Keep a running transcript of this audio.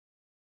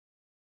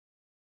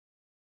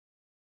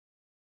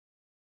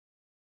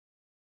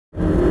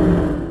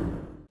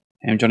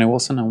Hey, I'm Johnny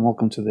Wilson and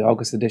welcome to the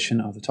August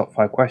edition of the top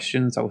 5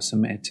 questions that were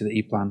submitted to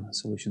the EPLAN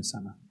Solution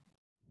Center.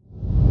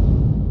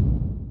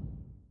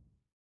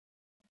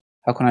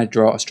 How can I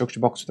draw a structure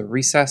box with a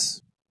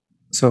recess?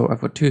 So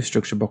I've got two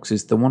structure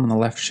boxes. The one on the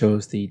left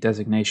shows the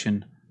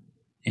designation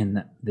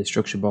in the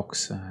structure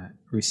box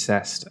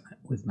recessed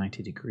with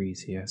 90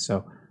 degrees here.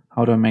 So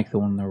how do I make the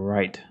one on the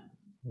right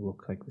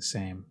look like the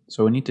same?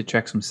 So we need to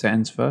check some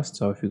settings first.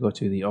 So if you go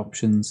to the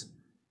options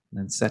and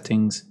then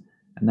settings,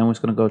 and then we're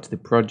just going to go to the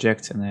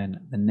project and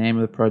then the name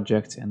of the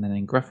project, and then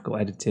in graphical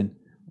editing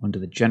under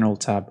the general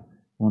tab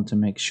we want to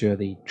make sure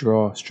the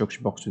draw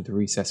structure box with the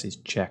recess is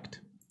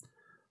checked.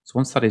 So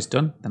once that is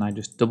done, then I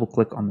just double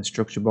click on the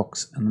structure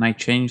box and then I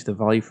change the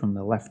value from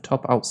the left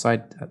top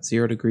outside at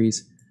 0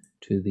 degrees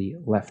to the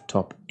left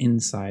top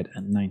inside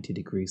at 90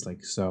 degrees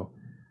like so.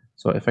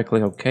 So if I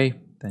click OK,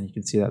 then you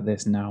can see that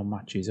this now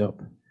matches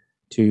up.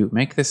 To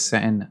make this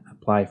setting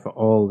apply for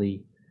all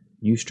the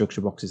new structure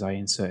boxes I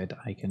inserted,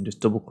 I can just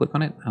double click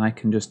on it and I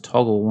can just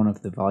toggle one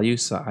of the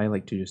values. So I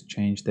like to just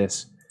change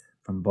this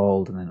from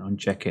bold and then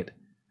uncheck it,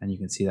 and you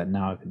can see that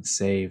now I can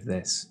save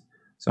this.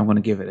 So I'm going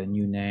to give it a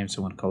new name,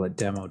 so I'm going to call it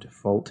demo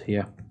default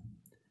here,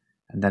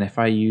 and then if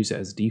I use it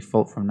as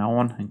default from now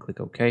on and click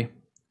OK,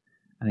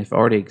 and if it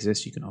already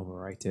exists you can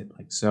overwrite it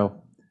like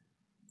so.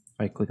 If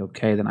I click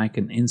OK, then I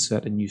can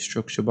insert a new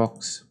structure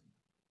box.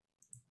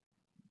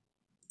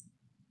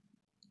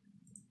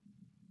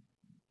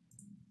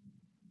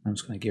 I'm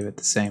just going to give it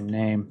the same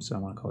name, so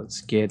I'm going to call it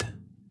skid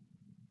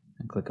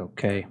and click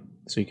OK.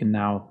 So you can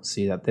now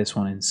see that this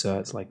one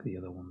inserts like the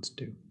other ones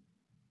do.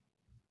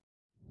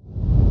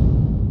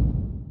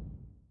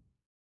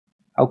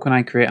 How can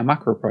I create a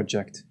macro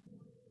project?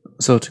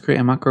 So to create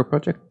a macro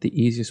project, the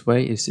easiest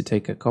way is to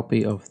take a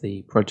copy of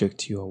the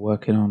project you are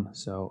working on.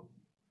 So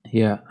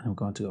here I'm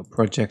going to go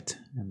project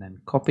and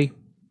then copy,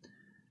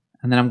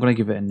 and then I'm going to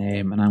give it a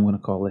name, and I'm going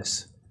to call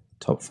this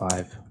top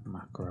 5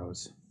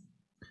 macros.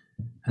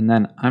 And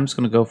then I'm just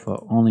going to go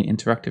for only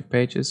interactive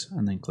pages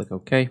and then click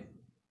OK.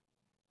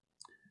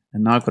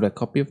 And now I've got a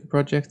copy of the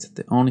project.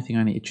 The only thing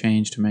I need to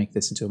change to make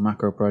this into a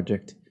macro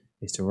project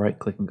is to right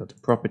click and go to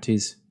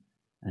properties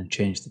and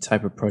change the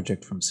type of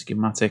project from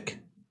schematic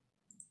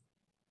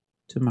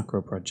to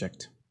macro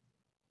project.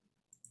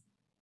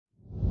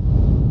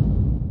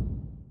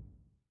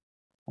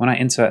 When I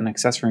insert an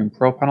accessory in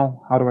Pro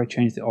Panel, how do I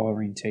change the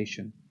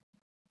orientation?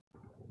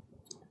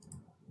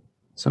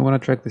 So I'm going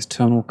to drag this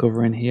terminal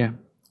cover in here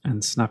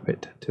and snap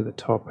it to the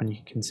top, and you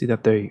can see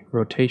that the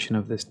rotation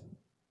of this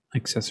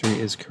accessory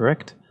is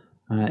correct.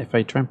 If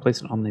I try and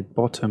place it on the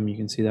bottom, you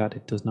can see that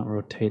it does not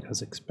rotate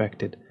as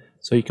expected.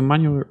 So you can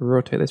manually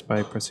rotate this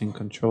by pressing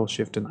Ctrl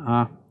Shift and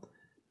R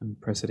and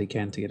press it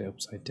again to get it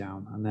upside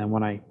down, and then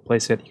when I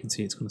place it you can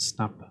see it's going to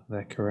snap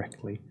there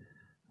correctly.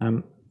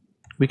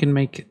 We can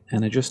make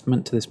an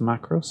adjustment to this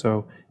macro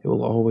so it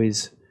will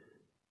always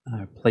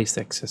place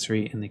the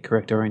accessory in the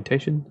correct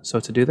orientation. So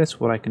to do this,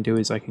 what I can do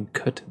is I can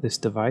cut this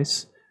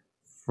device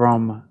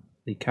from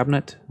the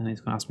cabinet, and it's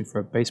going to ask me for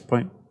a base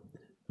point.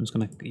 I'm just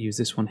going to use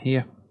this one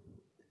here,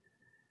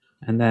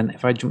 and then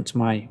if I jump to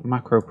my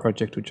macro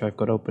project which I've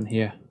got open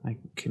here, I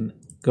can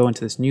go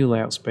into this new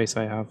layout space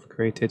I have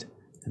created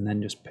and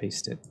then just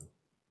paste it.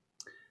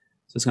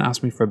 So it's going to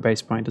ask me for a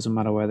base point, doesn't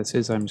matter where this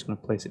is, I'm just going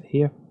to place it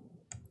here.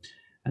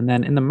 And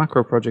then in the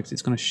macro project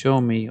it's going to show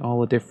me all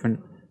the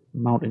different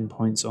mounting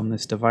points on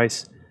this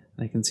device,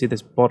 and I can see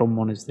this bottom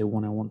one is the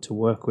one I want to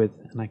work with,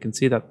 and I can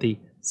see that the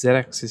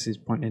Z-axis is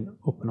pointing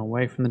up and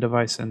away from the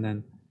device, and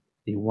then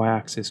the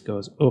Y-axis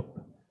goes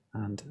up,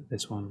 and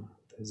this one,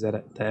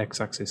 the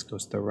X-axis,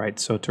 goes to the right.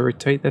 So to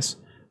rotate this,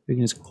 we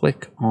can just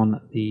click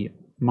on the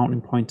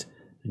mounting point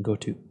and go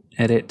to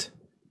Edit,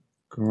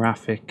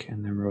 Graphic,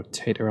 and then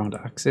Rotate Around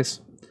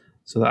Axis.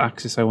 So the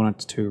axis I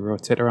want it to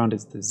rotate around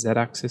is the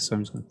Z-axis, so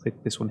I'm just going to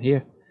click this one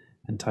here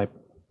and type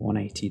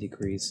 180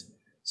 degrees.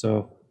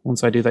 So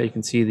once I do that, you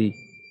can see the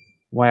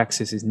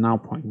Y-axis is now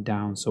pointing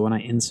down, so when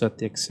I insert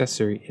the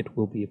accessory it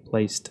will be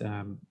placed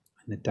in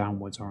the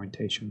downwards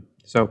orientation.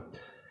 So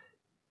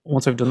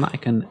once I've done that, I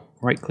can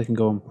right click and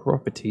go on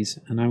properties,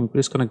 and I'm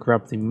just going to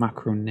grab the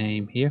macro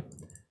name here.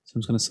 So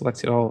I'm just going to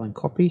select it all and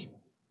copy,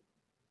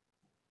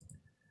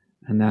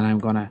 and then I'm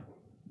going to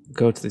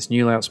go to this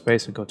new layout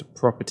space and go to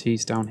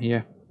properties down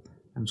here.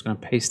 I'm just going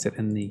to paste it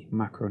in the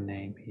macro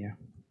name here.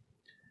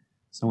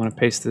 So I'm going to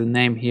paste the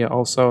name here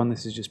also, and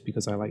this is just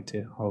because I like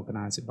to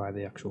organize it by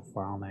the actual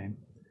file name.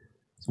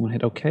 So I'm going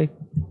to hit OK.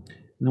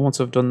 And then once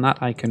I've done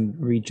that, I can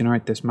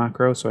regenerate this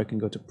macro. So I can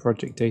go to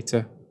project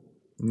data,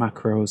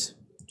 macros,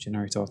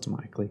 generate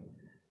automatically.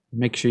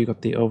 Make sure you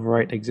got the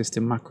overwrite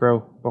existing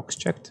macro box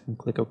checked and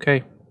click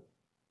OK.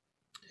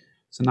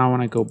 So now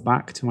when I go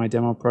back to my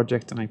demo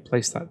project and I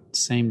place that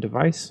same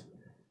device,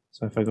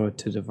 so if I go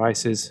to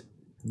devices,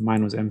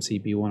 mine was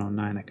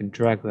MCB109, I can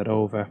drag that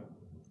over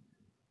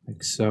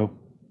like so.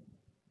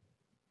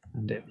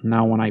 And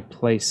now when I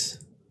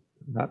place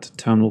that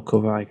terminal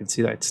cover, I can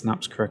see that it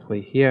snaps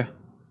correctly here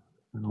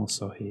and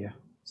also here.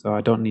 So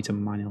I don't need to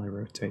manually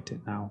rotate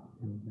it now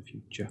in the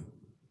future.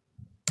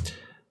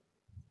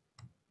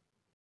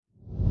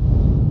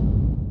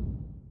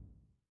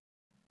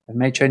 I've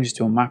made changes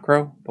to a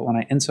macro, but when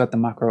I insert the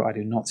macro, I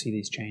do not see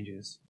these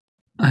changes.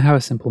 I have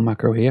a simple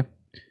macro here,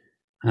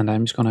 and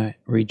I'm just going to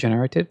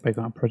regenerate it by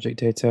going to Project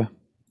Data,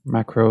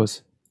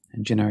 Macros,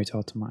 and Generate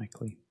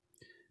Automatically.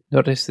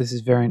 Notice this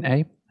is variant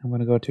A. I'm going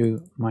to go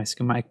to my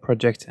schematic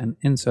project and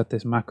insert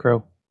this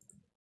macro,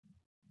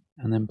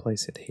 and then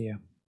place it here.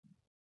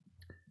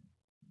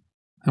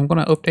 I'm going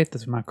to update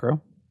this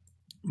macro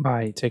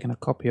by taking a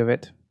copy of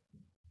it,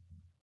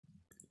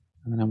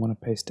 and then I'm going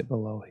to paste it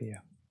below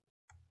here.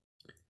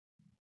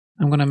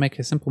 I'm going to make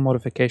a simple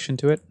modification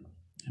to it.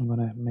 I'm going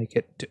to make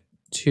it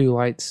 2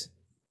 lights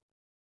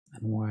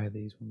and wire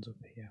these ones up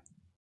here,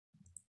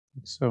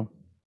 like so.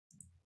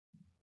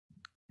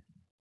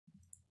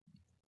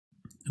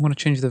 I'm going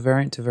to change the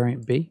variant to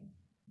variant B,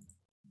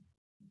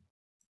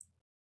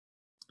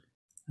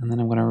 and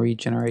then I'm going to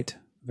regenerate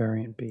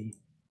variant B.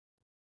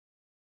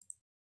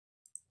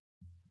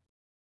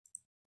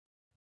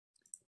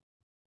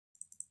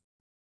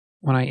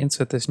 When I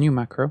insert this new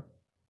macro,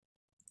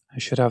 I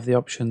should have the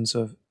options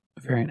of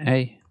variant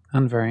A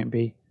and variant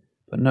B,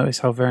 but notice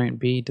how variant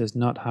B does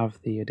not have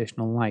the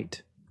additional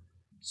light.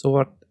 So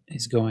what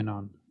is going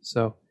on?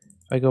 So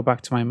if I go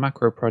back to my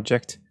macro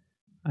project,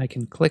 I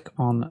can click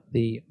on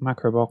the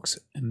macro box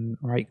and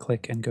right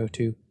click and go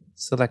to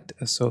Select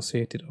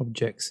Associated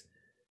Objects.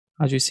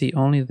 As you see,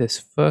 only this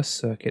first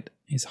circuit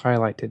is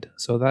highlighted,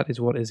 so that is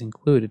what is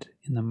included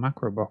in the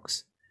macro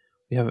box.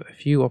 We have a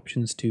few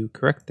options to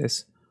correct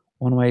this.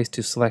 One way is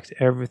to select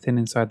everything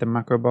inside the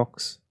macro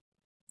box,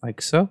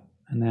 like so,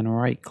 and then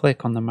right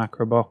click on the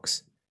macro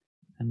box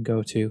and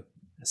go to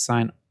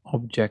Assign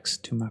Objects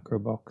to Macro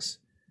Box.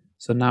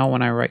 So now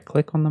when I right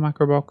click on the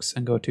macro box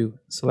and go to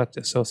Select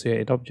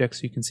Associated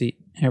Objects, you can see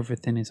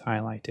everything is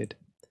highlighted.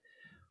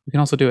 We can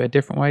also do it a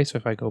different way. So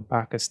if I go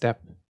back a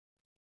step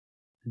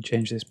and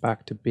change this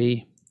back to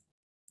B,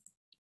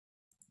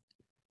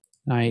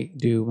 and I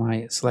do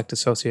my Select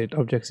Associated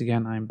Objects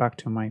again, I'm back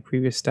to my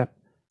previous step.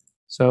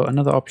 So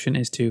another option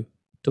is to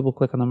double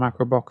click on the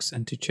macro box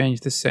and to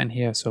change this setting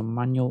here, so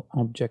Manual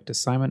Object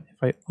Assignment.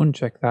 If I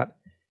uncheck that,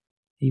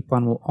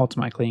 EPLAN will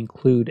automatically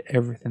include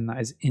everything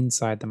that is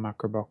inside the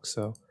macro box.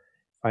 So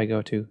if I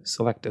go to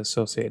Select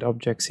Associated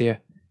Objects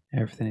here,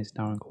 everything is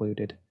now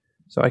included.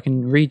 So I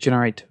can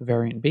regenerate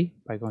variant B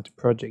by going to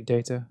Project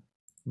Data,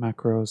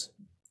 Macros,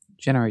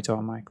 Generate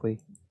Automatically.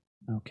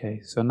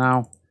 Okay, so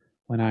now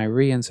when I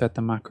reinsert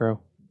the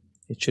macro,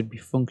 it should be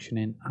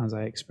functioning as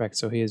I expect.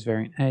 So here's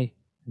variant A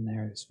and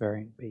there is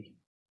variant B.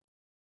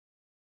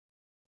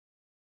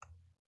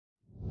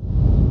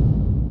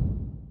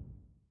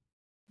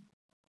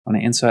 When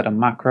I insert a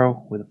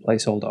macro with a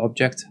placeholder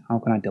object, how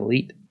can I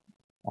delete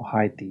or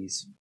hide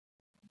these?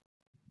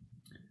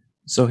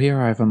 So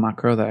here I have a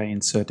macro that I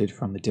inserted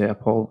from the data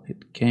pool.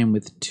 It came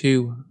with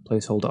 2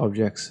 placeholder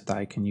objects that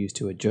I can use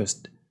to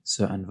adjust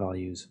certain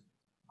values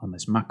on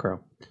this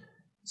macro.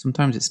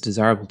 Sometimes it's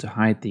desirable to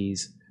hide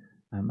these,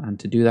 and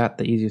to do that,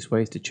 the easiest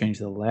way is to change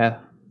the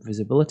layer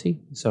visibility.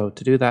 So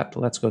to do that,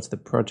 let's go to the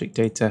project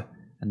data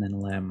and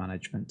then layer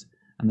management.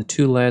 And the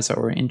 2 layers that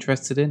we're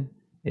interested in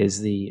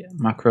is the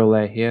macro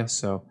layer here,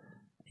 so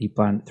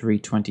EPLAN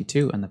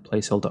 322, and the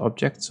placeholder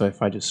object. So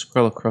if I just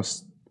scroll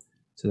across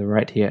to the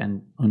right here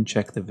and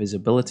uncheck the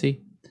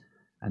visibility,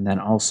 and then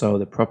also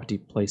the property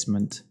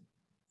placement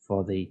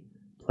for the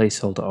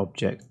placeholder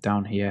object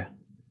down here,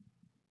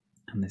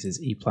 and this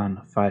is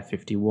EPLAN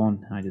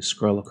 551. I just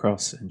scroll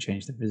across and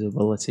change the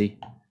visibility,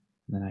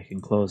 and then I can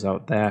close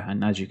out there,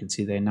 and as you can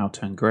see, they now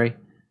turn gray.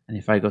 And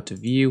if I go to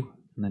view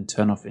and then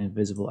turn off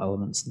invisible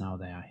elements, now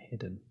they are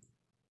hidden.